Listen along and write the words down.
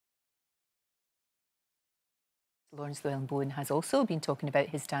Laurence Llewelyn-Bowen has also been talking about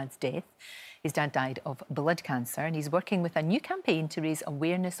his dad's death. His dad died of blood cancer and he's working with a new campaign to raise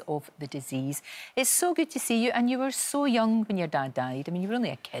awareness of the disease. It's so good to see you, and you were so young when your dad died. I mean, you were only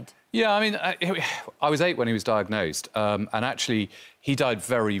a kid. Yeah, I mean, I was 8 when he was diagnosed, and actually he died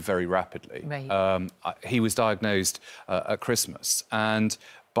very, very rapidly. Right. He was diagnosed at Christmas, and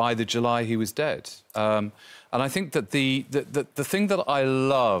by the July he was dead. And I think that the thing that I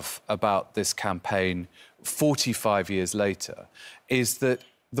love about this campaign 45 years later is that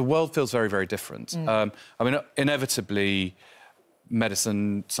the world feels very, very different. I mean, inevitably,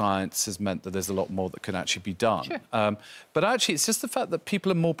 medicine, science has meant that there's a lot more that can actually be done. Sure. But actually, it's just the fact that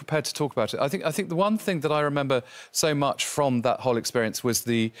people are more prepared to talk about it. I think the one thing that I remember so much from that whole experience was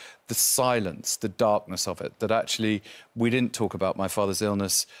the silence, the darkness of it, that actually we didn't talk about my father's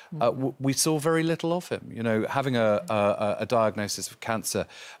illness. We saw very little of him. You know, having a diagnosis of cancer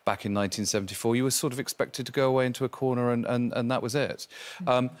back in 1974, you were sort of expected to go away into a corner and that was it.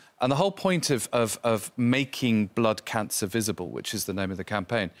 And the whole point of making blood cancer visible, which is the name of the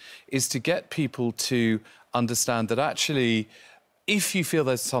campaign, is to get people to understand that actually, if you feel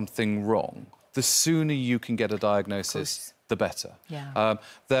there's something wrong, the sooner you can get a diagnosis, the better. Yeah.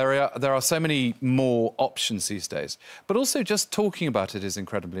 There are so many more options these days, but also just talking about it is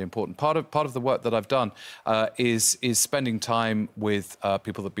incredibly important. Part of the work that I've done is spending time with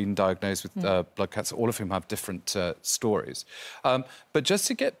people that have been diagnosed with blood cancer, all of whom have different stories. But just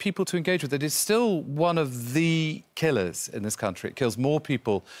to get people to engage with it, it's still one of the killers in this country. It kills more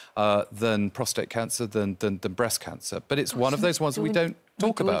people than prostate cancer, than breast cancer, but it's one of those ones that we don't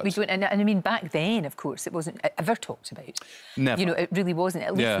talk about. We don't, and I mean, back then, of course, it wasn't ever talked about. Never. You know, it really wasn't.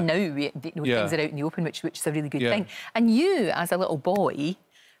 At least now, things are out in the open, which is a really good thing. And you, as a little boy,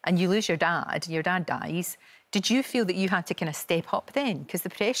 and you lose your dad dies, did you feel that you had to kind of step up then? Because the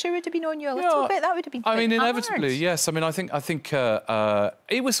pressure would have been on you a little bit. That would have been quite hard. Inevitably, yes. I mean, I think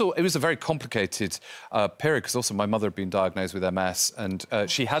it was a very complicated period, because also my mother had been diagnosed with MS, and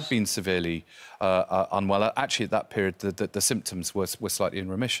she had been severely unwell. Actually, at that period, the symptoms were slightly in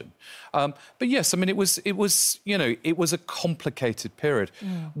remission. But yes, I mean, it was a complicated period.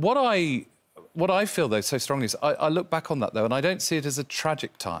 What I feel, though, so strongly is I look back on that, though, and I don't see it as a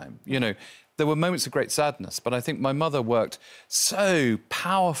tragic time. You know, there were moments of great sadness, but I think my mother worked so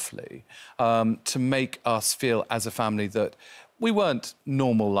powerfully to make us feel as a family that we weren't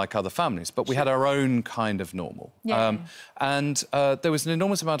normal like other families, but we had our own kind of normal. Yeah. And there was an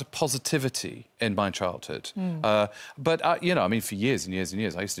enormous amount of positivity in my childhood. But, you know, I mean, for years and years and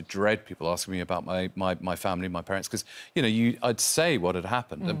years, I used to dread people asking me about my family, my parents, because, you know, I'd say what had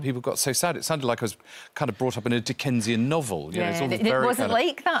happened, and people got so sad. It sounded like I was kind of brought up in a Dickensian novel. You know, it's all it wasn't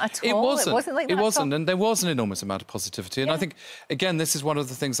like that at all. It wasn't like that It wasn't, and there was an enormous amount of positivity. And I think, again, this is one of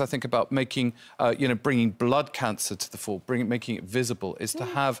the things I think about making, you know, bringing blood cancer to the fore, making it visible, is to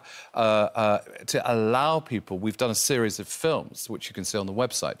have, to allow people. We've done a series of films, which you can see on the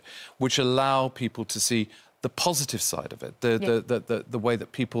website, which allow people to see the positive side of it, the way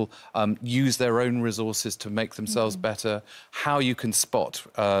that people use their own resources to make themselves better, how you can spot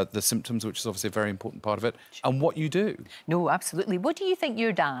the symptoms, which is obviously a very important part of it, and what you do. No, absolutely. What do you think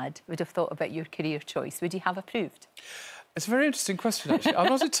your dad would have thought about your career choice? Would he have approved? It's a very interesting question, actually. I'm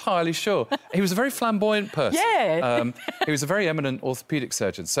not entirely sure. He was a very flamboyant person. Yeah. He was a very eminent orthopaedic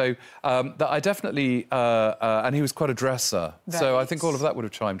surgeon. So that I definitely... and he was quite a dresser. Right. So I think all of that would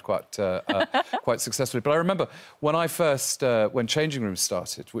have chimed quite successfully. But I remember when I first... when Changing Rooms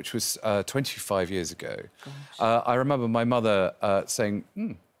started, which was 25 years ago, I remember my mother saying,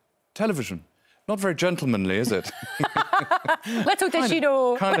 television. Not very gentlemanly, is it? Little did she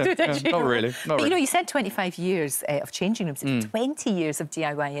know. Kind of, not really. But, you know, you said 25 years of Changing Rooms. It's 20 years of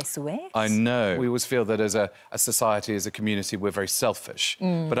DIY SOS. I know. We always feel that as a society, as a community, we're very selfish.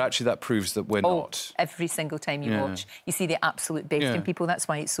 But actually that proves that we're not. Every single time you watch, you see the absolute best in people. That's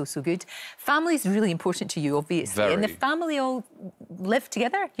why it's so good. Family is really important to you, obviously. Very. And the family all live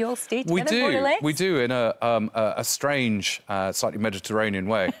together? You all stay together, we do. more or less? We do, in a strange, slightly Mediterranean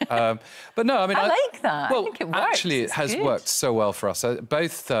way. But no, I mean... I like that. Well, I think it works. Actually, it has worked so well for us.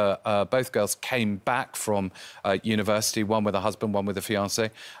 Both girls came back from university, one with a husband, one with a fiancé,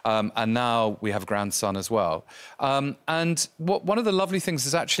 and now we have a grandson as well. And one of the lovely things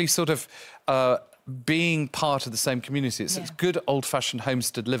is actually sort of being part of the same community. It's good old-fashioned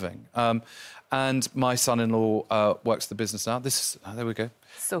homestead living. And my son-in-law works the business now. There we go.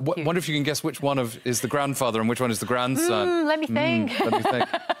 So cute. Wonder if you can guess which one is the grandfather and which one is the grandson. Let me think. Let me think.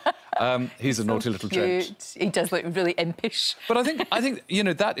 He's a naughty little trench. He does look really impish. But I think you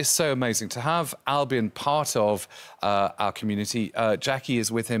know, that is so amazing to have Albion part of our community. Jackie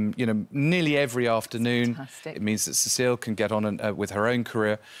is with him, you know, nearly every afternoon. Fantastic. It means that Cecile can get on with her own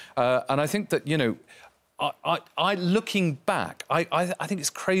career, and I think that, you know, I looking back, I think it's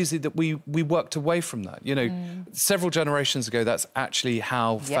crazy that we worked away from that. You know, several generations ago, that's actually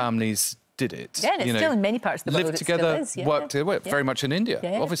how families did it. Yeah, and it's still in many parts of the world. Live together, work together. Very much in India,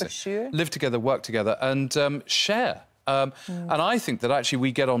 obviously. For sure. Live together, work together, and share. And I think that actually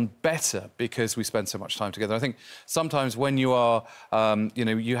we get on better because we spend so much time together. I think sometimes when you are, you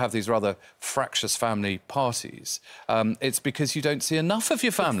know, you have these rather fractious family parties, it's because you don't see enough of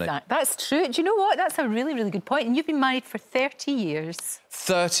your family. That's true. Do you know what? That's a really, really good point. And you've been married for 30 years.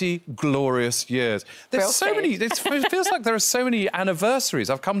 30 glorious years. There's so many. It feels like there are so many anniversaries.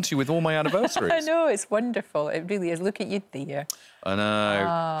 I've come to you with all my anniversaries. I know, it's wonderful. It really is. Look at you there. I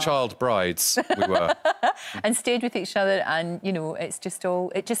know. Child brides we were. And stayed with each other, and, you know, it's just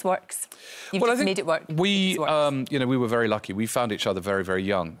all... It just works. You've just made it work. We, you know, we were very lucky. We found each other very, very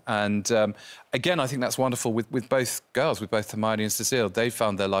young. And, again, I think that's wonderful with both girls, with both Hermione and Cecile. They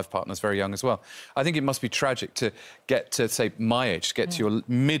found their life partners very young as well. I think it must be tragic to get to, say, my age, to get to your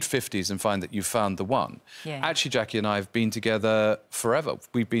mid-50s and find that you found the one. Yeah. Actually, Jackie and I have been together forever.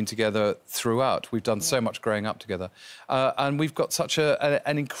 We've been together throughout. We've done so much growing up together. And we've got such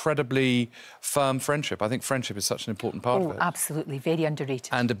an incredibly firm friendship. I think friendship is such an important part of it. Absolutely. Very underrated.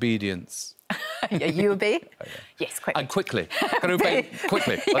 And obedience. Yeah, you obey? Yes, quickly. And quickly. Can I obey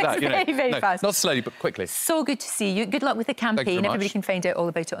quickly? Like that, you know. Very fast. Not slowly, but quickly. So good to see you. Good luck with the campaign. Everybody can find out all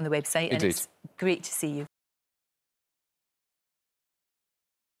about it on the website. Indeed. And it's great to see you.